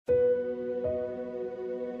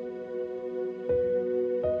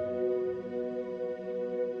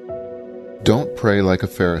Pray Like a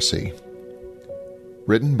Pharisee.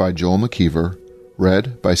 Written by Joel McKeever,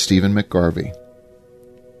 read by Stephen McGarvey.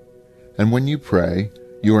 And when you pray,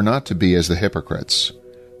 you are not to be as the hypocrites.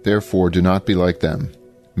 Therefore do not be like them.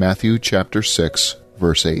 Matthew chapter 6,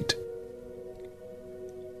 verse 8.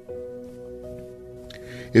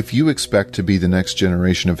 If you expect to be the next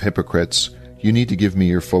generation of hypocrites, you need to give me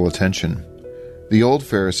your full attention. The old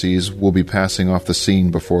Pharisees will be passing off the scene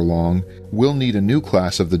before long. We'll need a new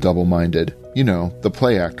class of the double-minded, the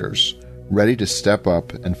play actors, ready to step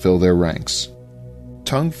up and fill their ranks.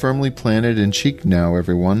 Tongue firmly planted in cheek now,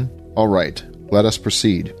 everyone. All right, let us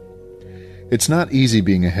proceed. It's not easy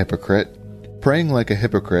being a hypocrite. Praying like a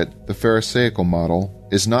hypocrite, the Pharisaical model,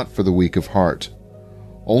 is not for the weak of heart.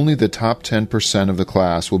 Only the top 10% of the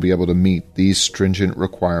class will be able to meet these stringent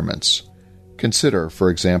requirements. Consider, for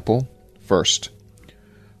example, first,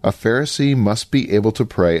 a Pharisee must be able to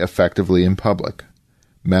pray effectively in public.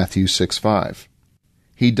 Matthew 6:5.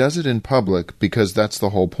 He does it in public because that's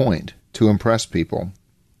the whole point, to impress people.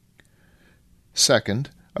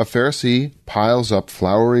 Second, a Pharisee piles up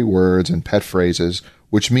flowery words and pet phrases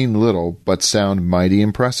which mean little but sound mighty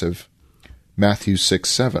impressive. Matthew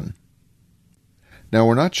 6:7. Now,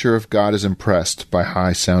 we're not sure if God is impressed by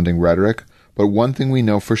high-sounding rhetoric, but one thing we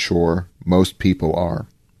know for sure, most people are.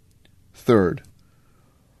 Third,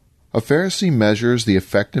 a Pharisee measures the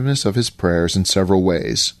effectiveness of his prayers in several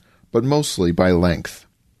ways, but mostly by length.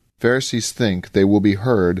 Pharisees think they will be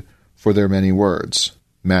heard for their many words.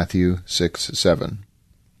 Matthew 6:7.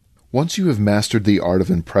 Once you have mastered the art of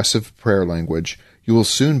impressive prayer language, you will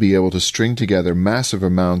soon be able to string together massive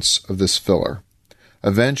amounts of this filler.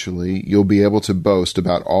 Eventually, you'll be able to boast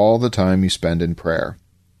about all the time you spend in prayer.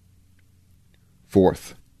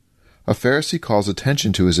 Fourth, a Pharisee calls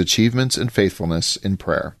attention to his achievements and faithfulness in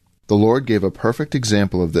prayer. The Lord gave a perfect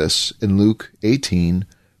example of this in Luke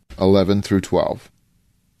 18:11-12.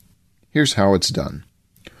 Here's how it's done.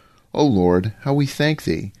 O Lord, how we thank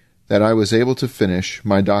Thee that I was able to finish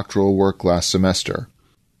my doctoral work last semester.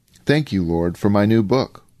 Thank you, Lord, for my new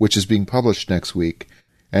book, which is being published next week,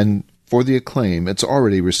 and for the acclaim it's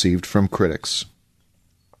already received from critics.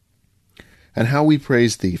 And how we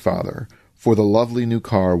praise Thee, Father, for the lovely new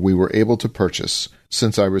car we were able to purchase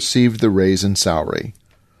since I received the raise in salary.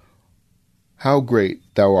 How great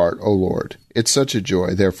Thou art, O Lord! It's such a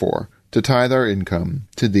joy, therefore, to tithe our income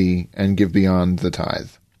to Thee and give beyond the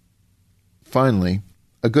tithe. Finally,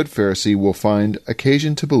 a good Pharisee will find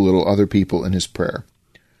occasion to belittle other people in his prayer.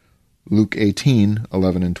 Luke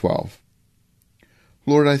 18:11-12.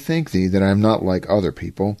 Lord, I thank Thee that I am not like other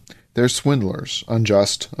people. They're swindlers,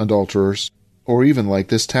 unjust, adulterers, or even like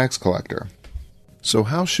this tax collector. So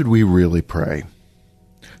how should we really pray?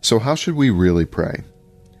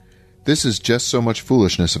 This is just so much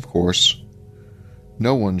foolishness, of course.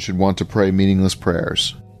 No one should want to pray meaningless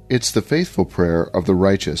prayers. It's the faithful prayer of the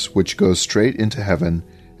righteous which goes straight into heaven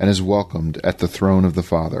and is welcomed at the throne of the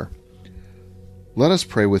Father. Let us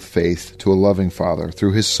pray with faith to a loving Father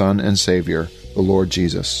through His Son and Savior, the Lord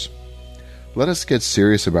Jesus. Let us get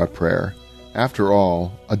serious about prayer. After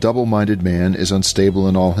all, a double-minded man is unstable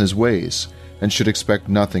in all his ways and should expect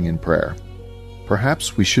nothing in prayer.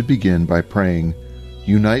 Perhaps we should begin by praying,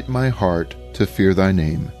 Unite my heart to fear Thy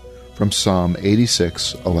name, from Psalm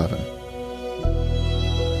 86:11.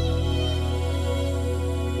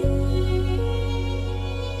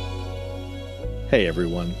 Hey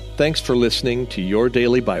everyone, thanks for listening to Your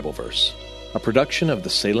Daily Bible Verse, a production of the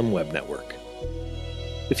Salem Web Network.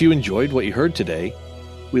 If you enjoyed what you heard today,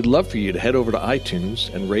 we'd love for you to head over to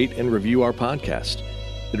iTunes and rate and review our podcast.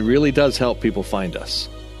 It really does help people find us.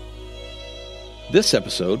 This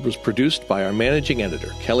episode was produced by our managing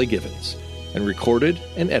editor, Kelly Givens, and recorded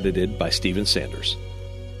and edited by Stephen Sanders.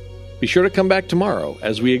 Be sure to come back tomorrow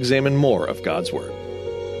as we examine more of God's Word.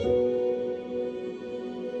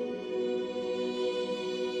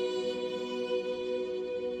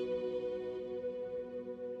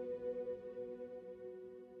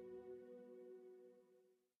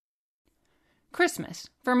 Christmas.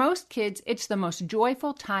 For most kids, it's the most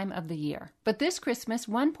joyful time of the year. But this Christmas,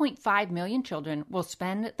 1.5 million children will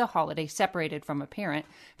spend the holiday separated from a parent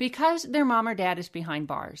because their mom or dad is behind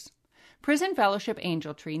bars. Prison Fellowship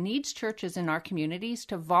Angel Tree needs churches in our communities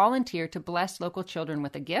to volunteer to bless local children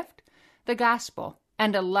with a gift, the gospel,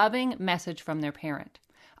 and a loving message from their parent.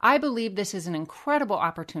 I believe this is an incredible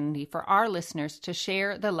opportunity for our listeners to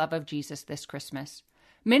share the love of Jesus this Christmas.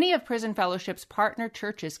 Many of Prison Fellowship's partner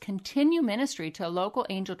churches continue ministry to local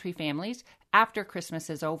Angel Tree families after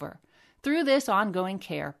Christmas is over. Through this ongoing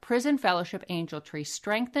care, Prison Fellowship Angel Tree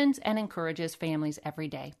strengthens and encourages families every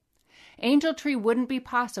day. Angel Tree wouldn't be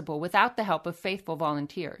possible without the help of faithful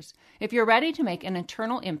volunteers. If you're ready to make an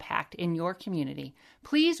eternal impact in your community,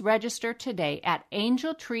 please register today at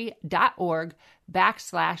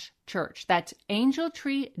angeltree.org/church. That's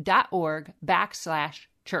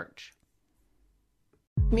angeltree.org/church.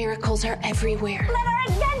 Miracles are everywhere. Let our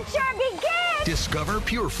adventure begin! Discover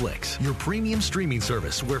PureFlix, your premium streaming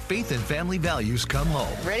service where faith and family values come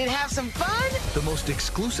home. Ready to have some fun? The most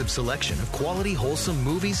exclusive selection of quality, wholesome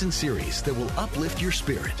movies and series that will uplift your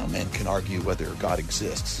spirit. A man can argue whether God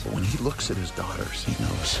exists, but when he looks at his daughters, he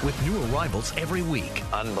knows. With new arrivals every week.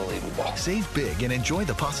 Unbelievable. Save big and enjoy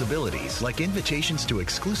the possibilities, like invitations to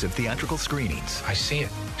exclusive theatrical screenings. I see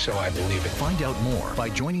it, so I believe it. Find out more by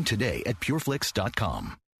joining today at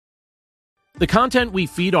pureflix.com. The content we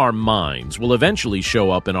feed our minds will eventually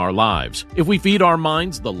show up in our lives. If we feed our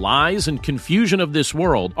minds the lies and confusion of this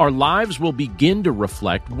world, our lives will begin to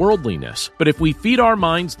reflect worldliness. But if we feed our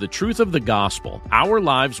minds the truth of the gospel, our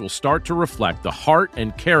lives will start to reflect the heart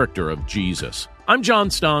and character of Jesus. I'm John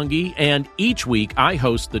Stange, and each week I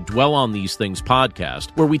host the Dwell on These Things podcast,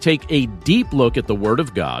 where we take a deep look at the Word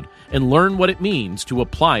of God and learn what it means to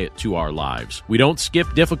apply it to our lives. We don't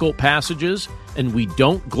skip difficult passages, and we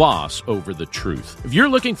don't gloss over the truth. If you're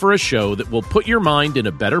looking for a show that will put your mind in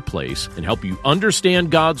a better place and help you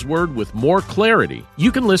understand God's Word with more clarity,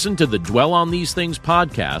 you can listen to the Dwell on These Things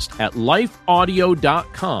podcast at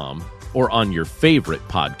lifeaudio.com or on your favorite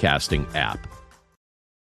podcasting app.